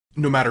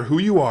No matter who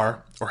you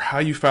are or how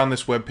you found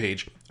this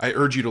webpage, I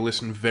urge you to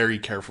listen very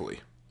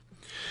carefully.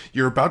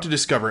 You're about to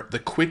discover the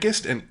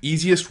quickest and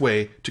easiest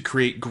way to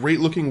create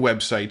great-looking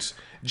websites,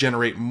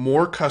 generate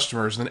more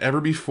customers than ever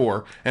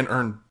before, and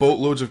earn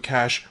boatloads of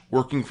cash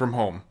working from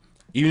home,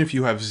 even if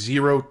you have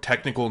zero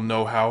technical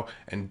know-how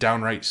and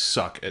downright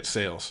suck at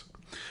sales.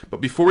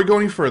 But before we go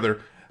any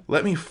further,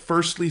 let me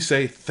firstly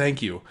say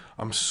thank you.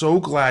 I'm so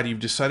glad you've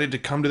decided to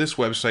come to this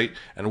website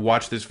and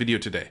watch this video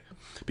today,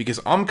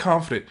 because I'm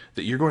confident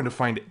that you're going to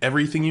find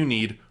everything you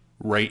need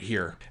right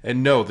here.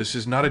 And no, this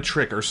is not a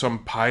trick or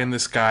some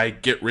pie-in-the-sky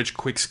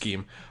get-rich-quick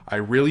scheme. I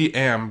really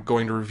am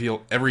going to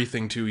reveal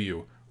everything to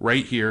you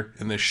right here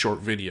in this short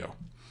video.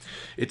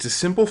 It's a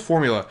simple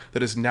formula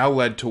that has now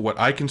led to what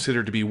I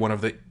consider to be one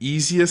of the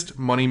easiest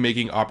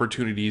money-making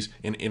opportunities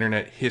in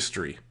internet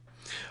history.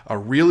 A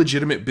real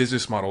legitimate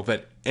business model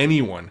that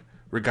anyone,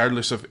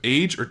 regardless of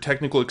age or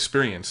technical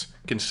experience,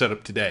 can set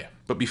up today.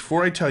 But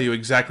before I tell you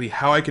exactly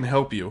how I can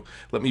help you,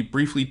 let me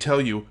briefly tell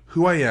you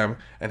who I am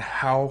and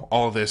how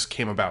all of this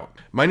came about.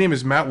 My name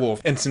is Matt Wolf,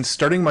 and since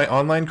starting my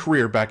online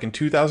career back in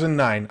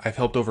 2009, I've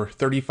helped over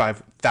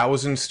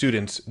 35,000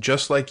 students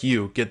just like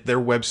you get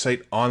their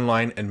website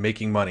online and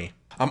making money.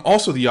 I'm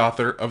also the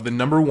author of the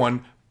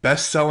 #1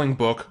 best-selling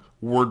book,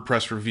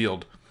 WordPress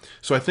Revealed.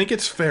 So I think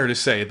it's fair to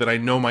say that I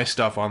know my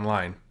stuff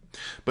online.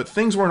 But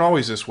things weren't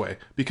always this way,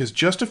 because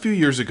just a few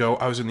years ago,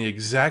 I was in the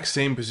exact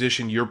same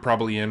position you're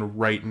probably in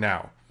right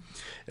now.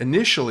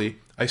 Initially,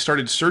 I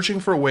started searching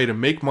for a way to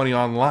make money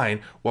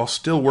online while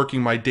still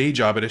working my day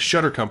job at a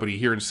shutter company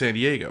here in San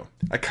Diego.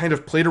 I kind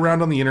of played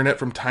around on the internet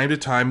from time to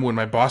time when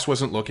my boss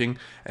wasn't looking,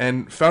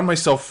 and found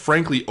myself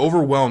frankly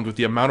overwhelmed with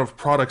the amount of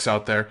products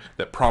out there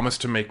that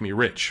promised to make me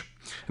rich.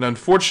 And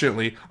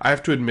unfortunately, I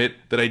have to admit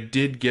that I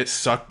did get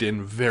sucked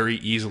in very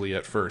easily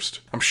at first.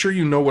 I'm sure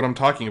you know what I'm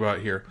talking about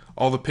here.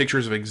 All the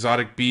pictures of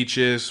exotic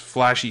beaches,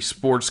 flashy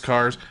sports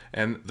cars,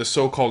 and the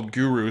so-called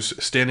gurus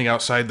standing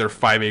outside their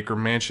 5-acre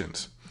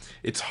mansions.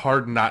 It's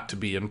hard not to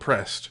be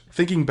impressed.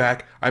 Thinking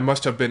back, I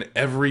must have been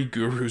every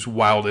guru's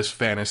wildest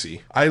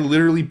fantasy. I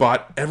literally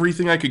bought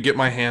everything I could get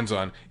my hands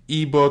on.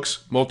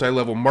 Ebooks,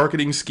 multi-level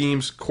marketing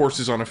schemes,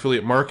 courses on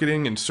affiliate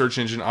marketing and search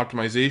engine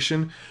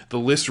optimization. The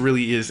list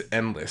really is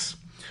endless.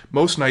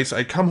 Most nights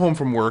I'd come home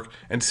from work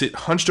and sit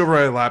hunched over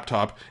my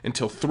laptop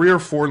until 3 or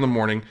 4 in the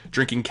morning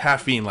drinking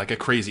caffeine like a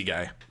crazy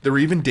guy. There were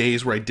even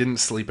days where I didn't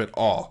sleep at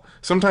all.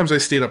 Sometimes I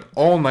stayed up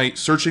all night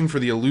searching for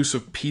the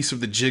elusive piece of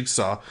the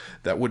jigsaw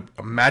that would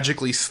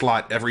magically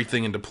slot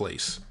everything into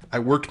place. I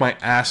worked my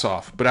ass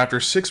off, but after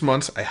 6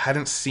 months I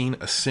hadn't seen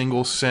a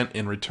single cent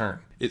in return.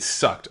 It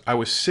sucked. I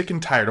was sick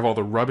and tired of all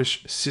the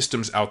rubbish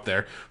systems out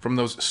there from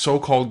those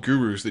so-called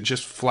gurus that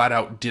just flat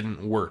out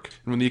didn't work.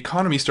 And when the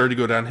economy started to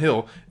go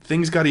downhill,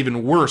 things got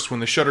even worse when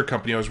the shutter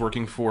company I was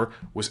working for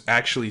was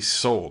actually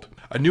sold.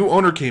 A new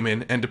owner came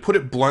in, and to put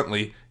it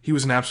bluntly, he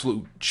was an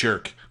absolute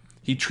jerk.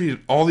 He treated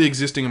all the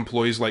existing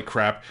employees like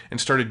crap and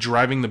started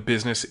driving the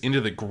business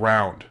into the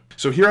ground.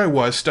 So here I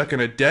was, stuck in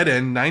a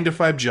dead-end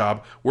 9-to-5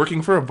 job,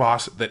 working for a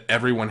boss that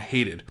everyone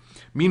hated.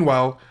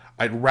 Meanwhile,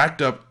 I'd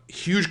racked up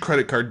huge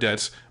credit card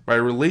debts, my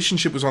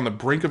relationship was on the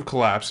brink of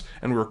collapse,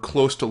 and we were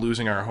close to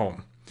losing our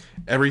home.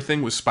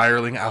 Everything was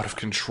spiraling out of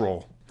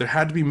control. There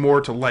had to be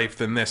more to life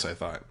than this, I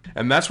thought.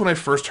 And that's when I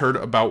first heard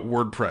about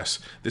WordPress,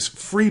 this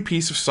free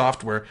piece of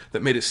software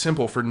that made it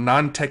simple for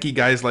non-techie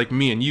guys like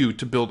me and you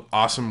to build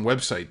awesome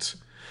websites.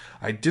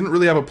 I didn't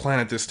really have a plan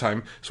at this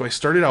time, so I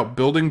started out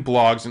building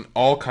blogs in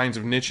all kinds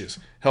of niches.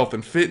 Health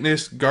and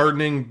fitness,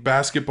 gardening,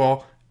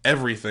 basketball,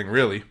 everything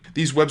really.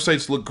 These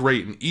websites look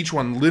great, and each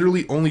one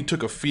literally only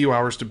took a few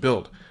hours to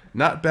build.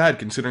 Not bad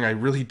considering I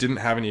really didn't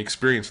have any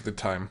experience at the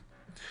time.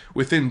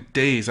 Within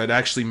days, I'd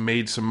actually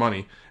made some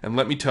money, and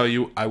let me tell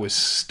you, I was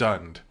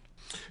stunned.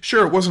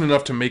 Sure, it wasn't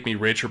enough to make me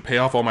rich or pay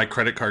off all my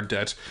credit card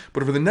debts,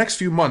 but over the next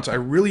few months, I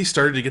really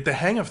started to get the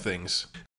hang of things.